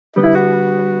Hi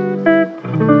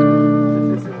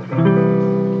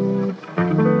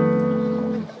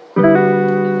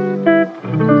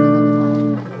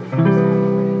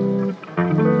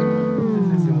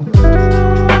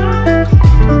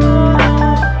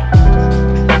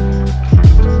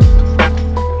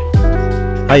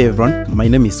everyone, my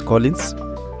name is Collins.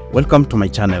 Welcome to my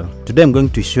channel. Today I'm going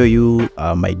to show you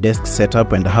my desk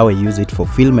setup and how I use it for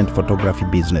film and photography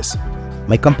business.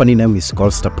 My company name is Star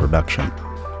Production,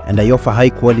 and I offer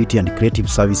high quality and creative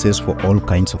services for all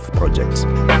kinds of projects.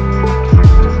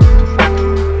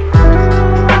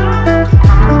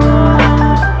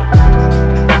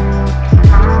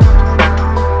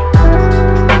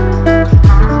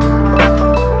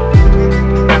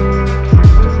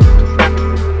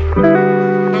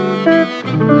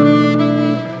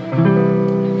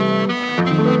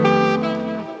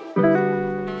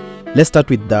 Let's start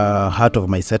with the heart of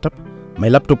my setup. My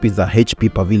laptop is a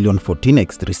HP Pavilion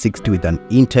 14X360 with an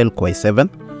Intel Core i7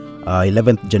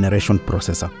 11th generation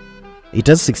processor. It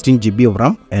has 16 GB of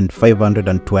RAM and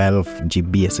 512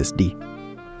 GB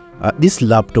SSD. This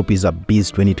laptop is a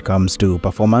beast when it comes to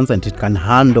performance, and it can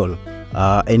handle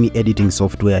any editing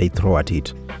software I throw at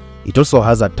it. It also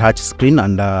has a touch screen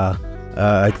and a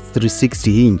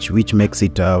 360 inch, which makes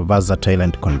it versatile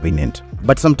and convenient.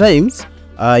 But sometimes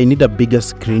I need a bigger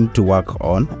screen to work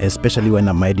on, especially when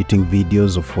I'm editing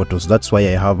videos or photos. That's why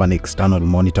I have an external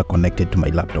monitor connected to my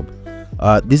laptop.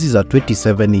 This is a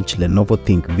 27-inch Lenovo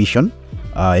ThinkVision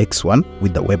X1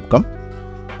 with the webcam.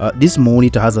 This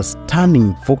monitor has a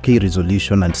stunning 4K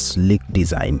resolution and sleek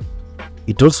design.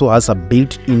 It also has a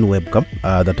built-in webcam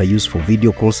that I use for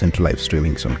video calls and live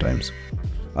streaming sometimes.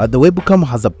 The webcam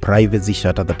has a privacy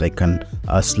shutter that I can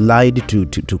slide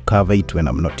to cover it when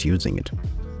I'm not using it.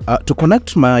 To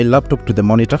connect my laptop to the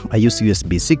monitor, I use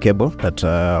USB-C cable that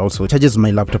also charges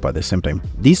my laptop at the same time.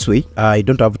 This way, I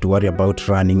don't have to worry about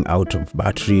running out of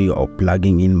battery or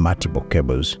plugging in multiple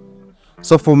cables.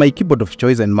 So for my keyboard of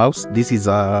choice and mouse, this is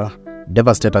a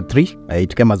Devastator 3.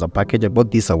 It came as a package. I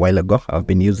bought this a while ago. I've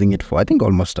been using it for I think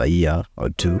almost a year or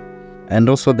two. And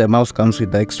also the mouse comes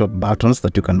with the extra buttons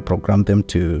that you can program them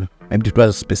to maybe to do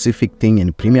a specific thing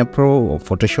in Premiere Pro or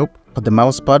Photoshop. For the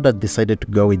mouse pad, I decided to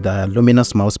go with the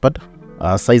luminous mouse pad,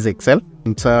 size XL.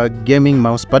 It's a gaming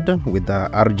mouse pad with the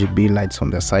RGB lights on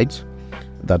the sides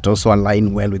that also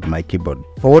align well with my keyboard.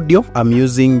 For audio, I'm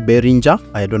using Behringer.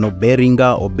 I don't know,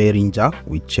 Behringer or Behringer,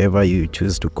 whichever you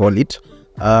choose to call it.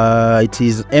 It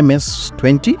is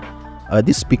MS20.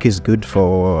 This speaker is good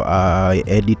for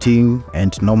editing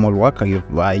and normal work.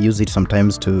 I use it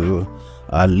sometimes to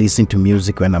listen to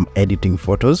music when I'm editing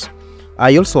photos.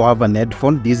 I also have an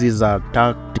headphone. This is a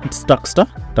Tuxter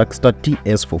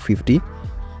TS450.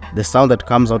 The sound that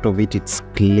comes out of it, it's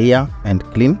clear and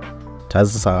clean. It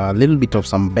has a little bit of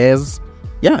some bass.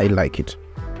 Yeah, I like it.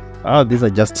 These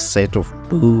are just a set of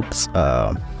books.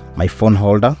 My phone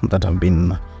holder that I've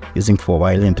been using for a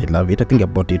while, and I love it. I think I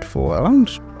bought it for around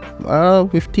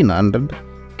 1,500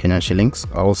 Kenyan shillings.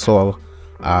 Also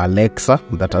Alexa,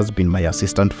 that has been my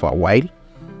assistant for a while.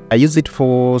 I use it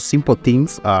for simple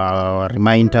things,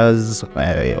 reminders,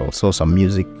 also some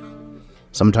music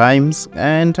sometimes,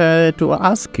 and to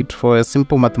ask it for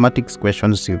simple mathematics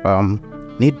questions if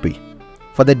need be.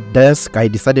 For the desk, I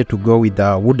decided to go with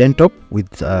a wooden top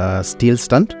with steel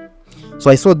stand. So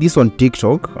I saw this on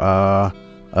TikTok.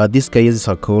 These guys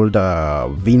are called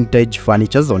Vintage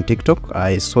Furnitures on TikTok.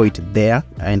 I saw it there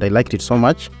and I liked it so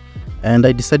much, and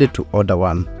I decided to order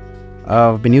one.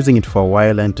 I've been using it for a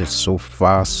while and it's so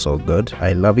far so good.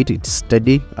 I love it. It's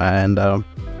steady and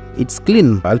it's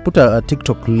clean. I'll put a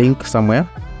TikTok link somewhere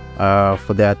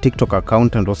for their TikTok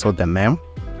account and also the name,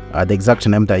 the exact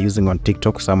name they're using on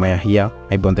TikTok somewhere here,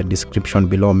 maybe on the description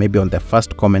below, maybe on the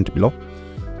first comment below.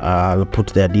 I'll put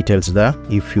their details there.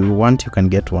 If you want, you can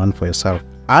get one for yourself.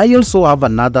 I also have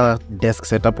another desk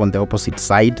setup on the opposite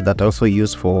side that I also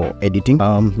use for editing.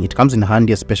 It comes in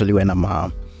handy, especially when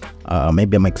I'm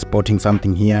maybe I'm exporting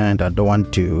something here and I don't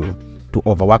want to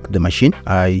overwork the machine.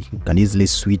 I can easily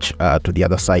switch to the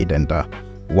other side and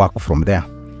work from there.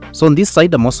 So on this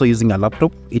side, I'm also using a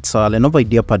laptop. It's a Lenovo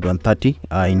IdeaPad 130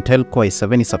 Intel Core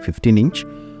i7. It's a 15-inch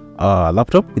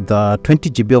laptop with 20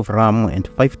 GB of RAM and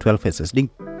 512 SSD.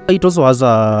 It also has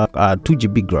a 2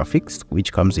 GB graphics,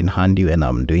 which comes in handy when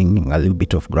I'm doing a little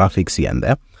bit of graphics here and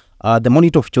there. The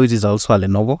monitor of choice is also a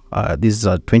Lenovo. This is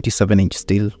a 27-inch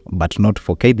still, but not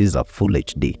 4K. This is a full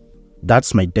HD.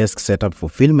 That's my desk setup for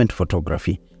film and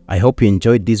photography. I hope you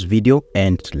enjoyed this video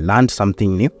and learned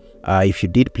something new. If you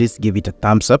did, please give it a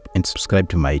thumbs up and subscribe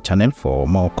to my channel for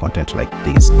more content like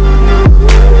this.